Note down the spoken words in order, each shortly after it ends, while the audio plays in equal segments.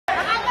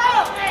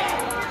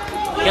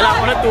Kailangan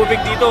ko ng tubig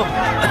dito.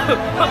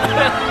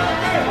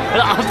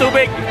 Wala akong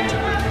tubig.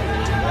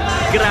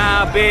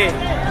 Grabe.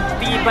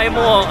 Tibay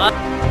mo.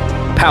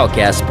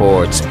 POWCAST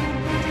Sports.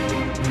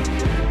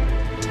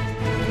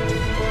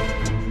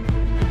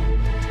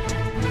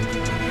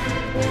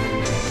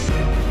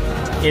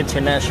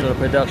 International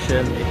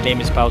production. Its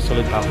name is Pow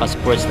Salud, POWCAST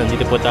Sports.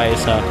 Nandito po tayo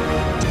sa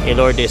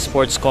Elorde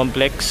Sports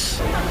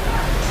Complex.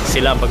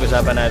 Sila ang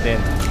pag-usapan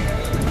natin.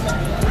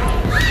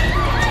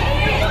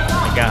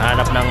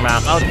 Naghahanap ng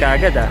knockout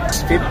kagad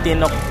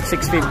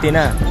 650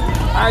 na.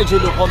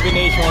 Arjulo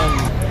combination.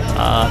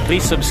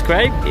 Please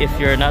subscribe if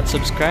you're not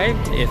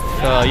subscribed. If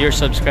you're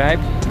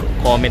subscribed,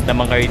 comment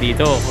naman kayo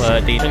dito.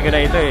 Tingnan ko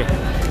na ito eh.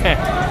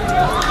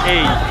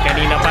 Hey,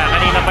 kanina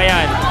pa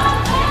yan.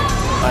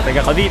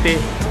 Taga Cavite.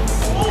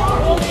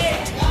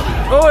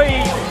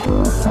 Oy!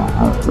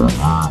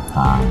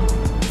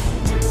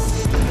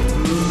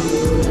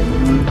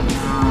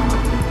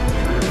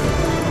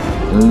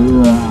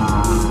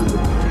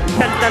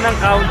 Ganda ng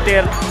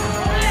counter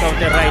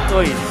right.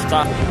 Oy,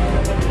 stop.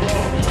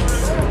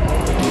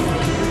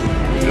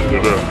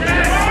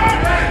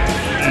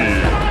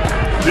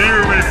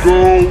 Here we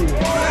go.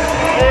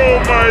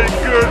 Oh my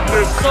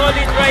goodness.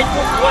 Solid right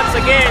hook once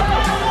again.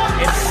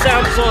 It's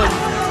Samson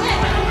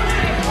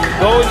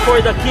going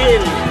for the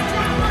kill.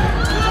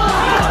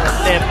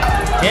 Step,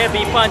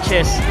 heavy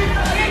punches.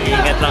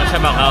 Ingat lang siya,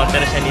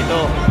 maka-counter siya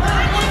nito.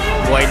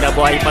 Buhay na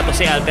buhay pa to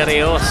si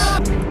Altereos.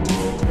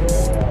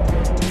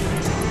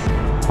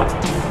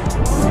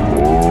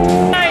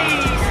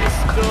 Nice!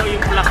 Ito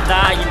yung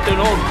plakda, yung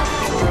tunog.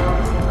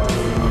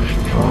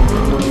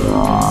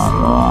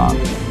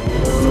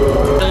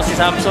 Ito si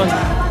Samson.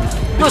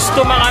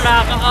 Gusto mga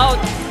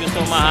knock-out. Gusto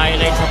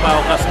ma-highlight sa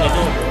POWCAST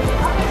nito.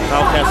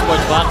 POWCAST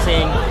Sports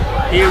Boxing.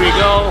 Here we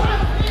go.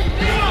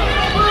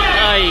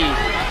 Ay,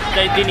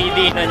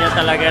 dinidinan niya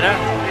talaga na.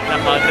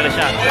 Na-counter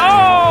siya.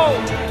 Oh!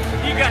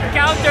 He got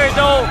countered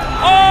though.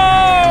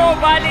 Oh!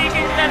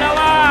 Balikin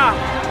dalawa.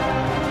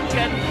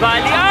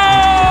 Bali.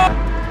 Oh!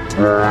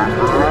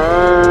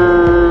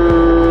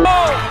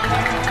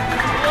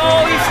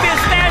 Oh! He's still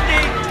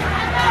standing.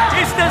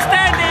 He's still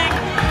standing.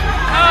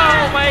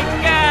 Oh my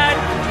God.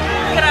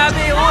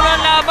 Grabe.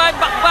 Unang laban.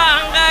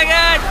 Bakbakan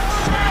kagad.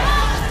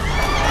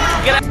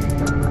 Grabe.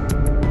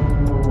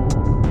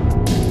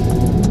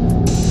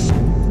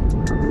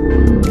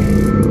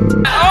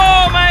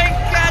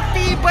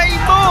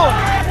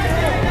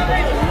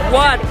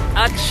 What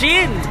a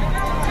chin!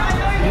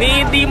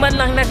 Hindi man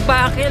lang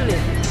nagpakil eh.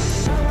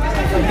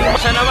 Hindi mo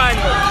siya naman.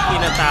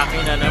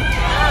 Pinatake na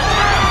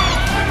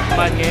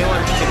naman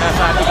ngayon.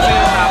 Sinasabi ko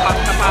sa'yo,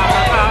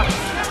 tapang-tapaka ka.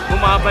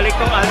 Bumabalik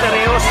tong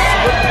Altereos.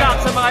 Good luck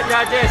sa mga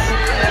judges.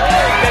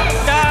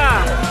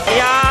 Ganda!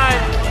 Ayan!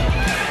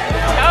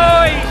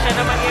 Oy! Siya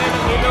naman ngayon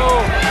ang hino.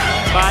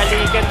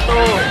 Balikan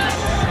to.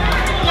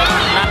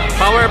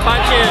 Power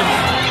punches.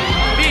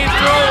 Being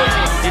thrown.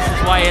 This is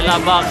why I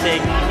love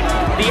boxing.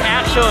 The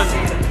action.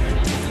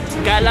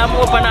 Kala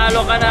mo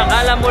panalo ka na,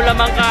 kala mo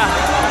lamang ka.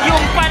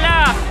 Yung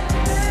pala,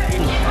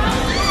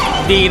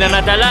 di na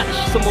nadala,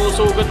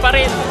 sumusugod pa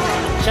rin.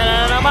 Siya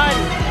na naman.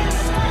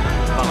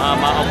 Baka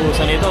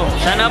makabusan ito.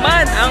 Siya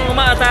naman ang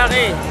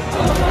umaatake.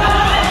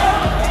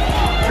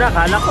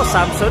 Nakala ko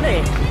Samson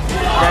eh.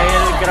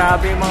 Dahil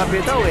grabe yung mga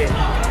bitaw eh.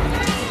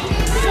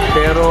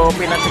 Pero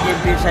pinatagin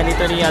din siya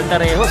nito ni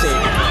Altereos eh.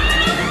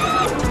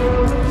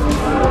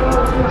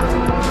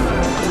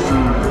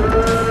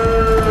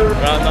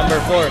 Round number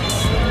 4.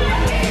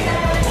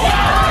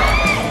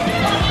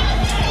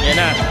 Yan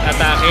na,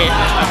 atake.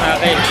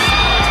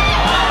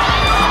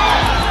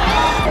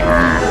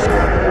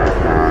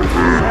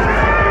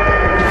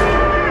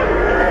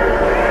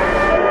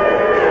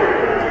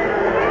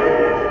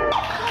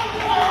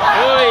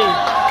 Uy!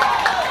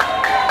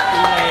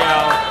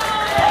 Inayaw.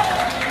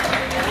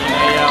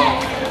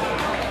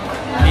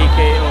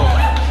 DKO.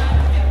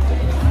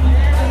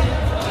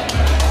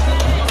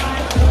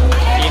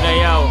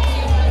 Inayaw.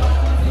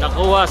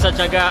 Nakuha sa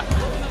tiyaga.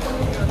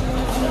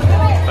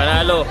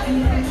 Panalo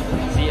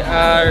si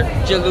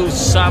Arjulo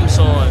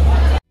Samson.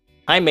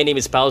 Hi, my name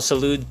is Pow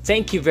Salud.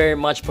 Thank you very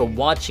much for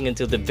watching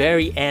until the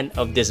very end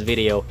of this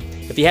video.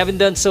 If you haven't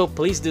done so,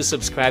 please do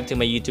subscribe to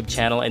my YouTube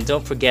channel and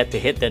don't forget to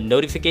hit the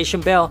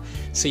notification bell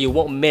so you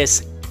won't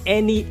miss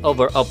any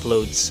of our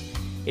uploads.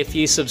 If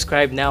you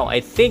subscribe now, I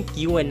think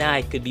you and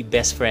I could be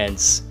best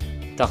friends.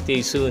 Talk to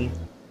you soon.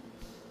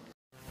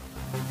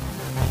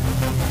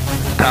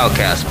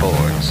 POWCAST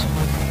Sports.